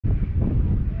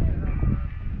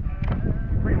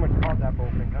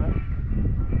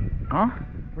Huh?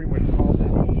 Pretty much called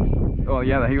it. Oh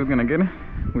yeah, that he was gonna get it.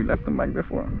 We left him back there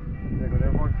for him. Like when they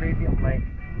were going crazy, I'm like,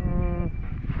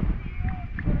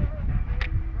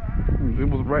 It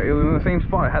was right. It was in the same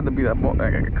spot. It had to be that boat.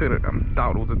 Like, I could have. I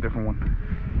doubt it was a different one.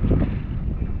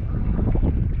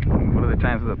 What are the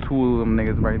chances of two of them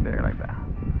niggas right there like that?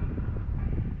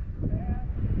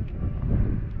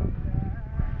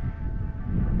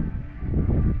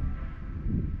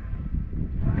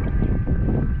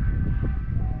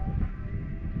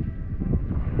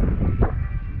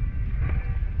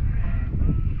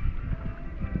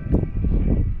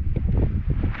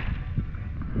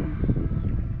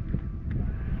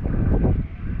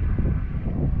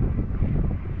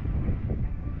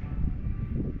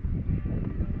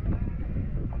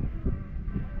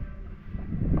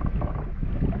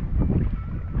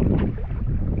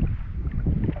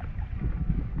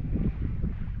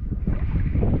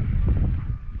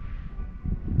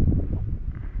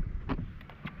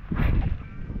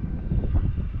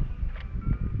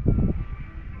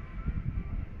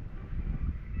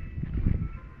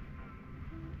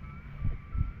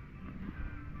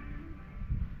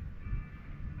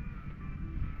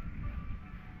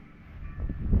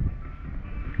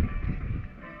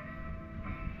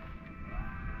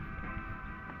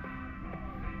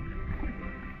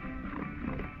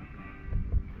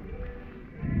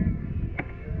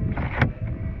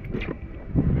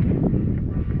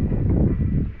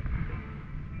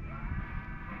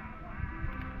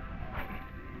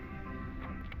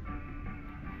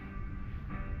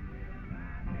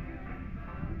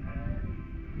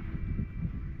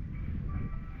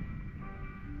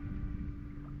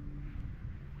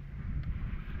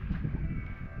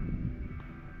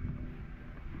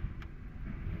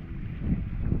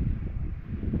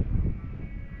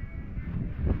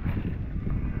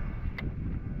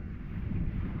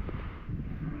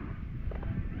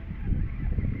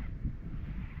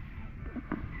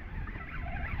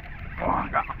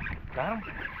 got him?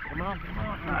 Come on, come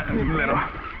on. Little.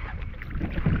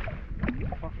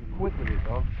 Fucking quick with it,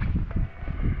 dog.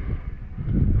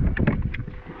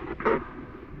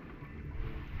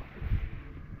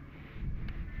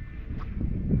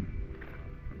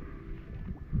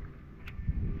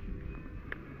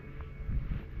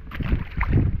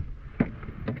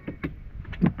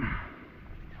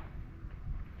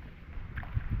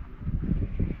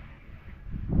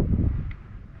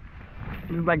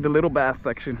 This is like the little bass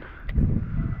section.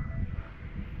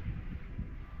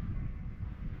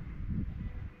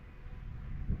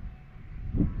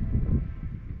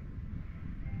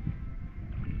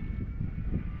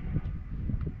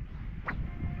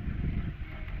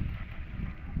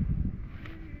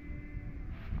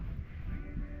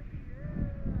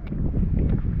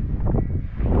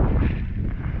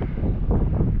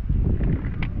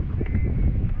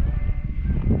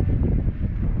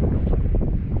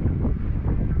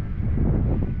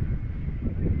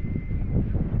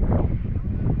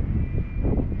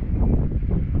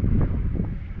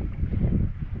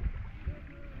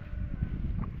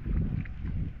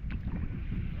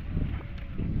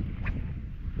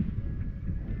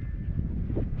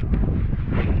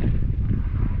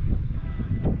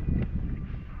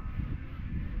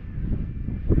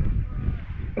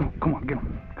 Come on, get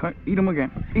him. Eat him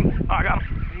again. Eat. Oh, I got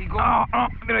him. There you go.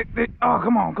 Oh,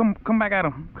 come on. Come back at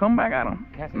him. Come back at him.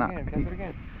 Cast it again. Cast it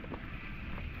again.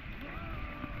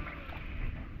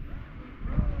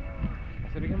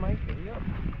 Cast it again, Mike. There we go.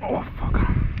 Oh, fuck.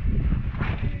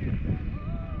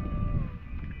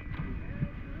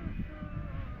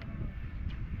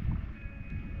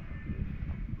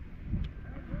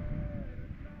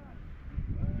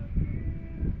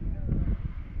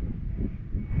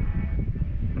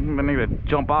 I need to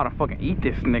jump out and fucking eat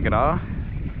this nigga, dog.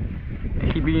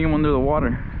 Keep eating him under the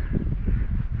water.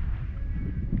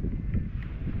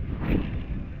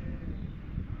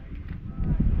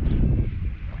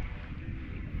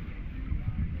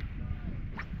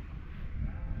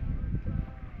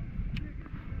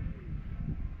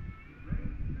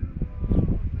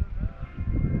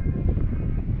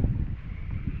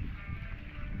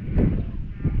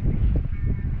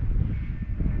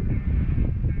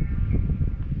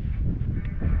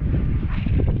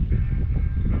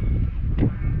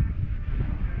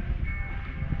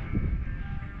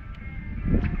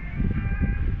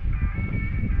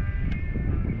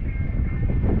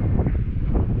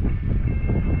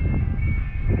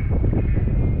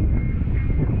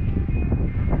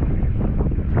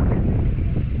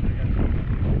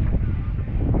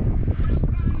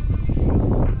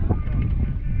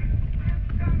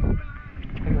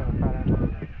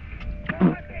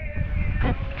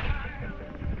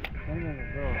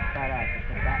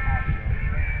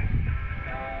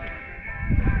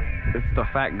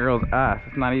 fat girl's ass.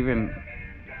 It's not even.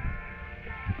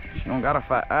 She don't got a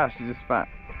fat ass. She's just fat.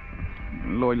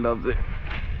 Lloyd loves it.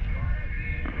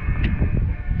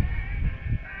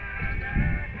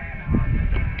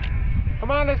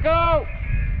 Come on, let's go!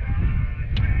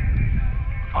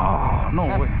 Oh, no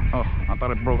way. Oh, I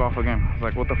thought it broke off again. I was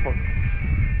like, what the fuck?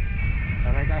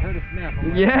 I think I heard a snap.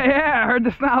 Yeah, I heard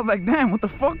the snap. I was like, damn, what the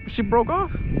fuck? She broke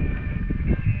off?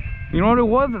 You know what it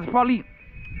was? That was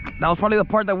probably the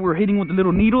part that we were hitting with the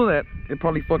little needle that it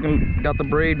probably fucking got the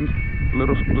braid a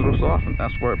little soft, and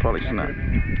that's where it probably snapped.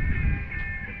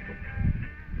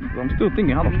 I'm still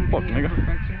thinking, how the fuck, nigga?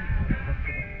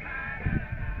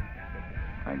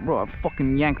 Like, bro, I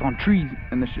fucking yanked on trees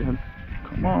and this shit.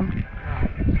 Come on.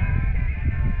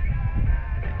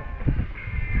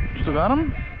 You still got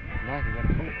him?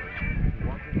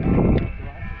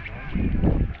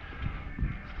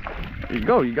 There you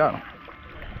go, you got him.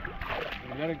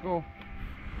 Let it go.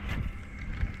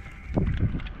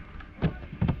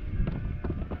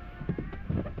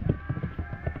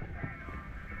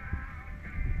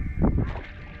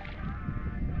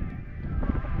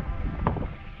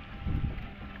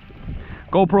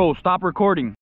 GoPro, stop recording.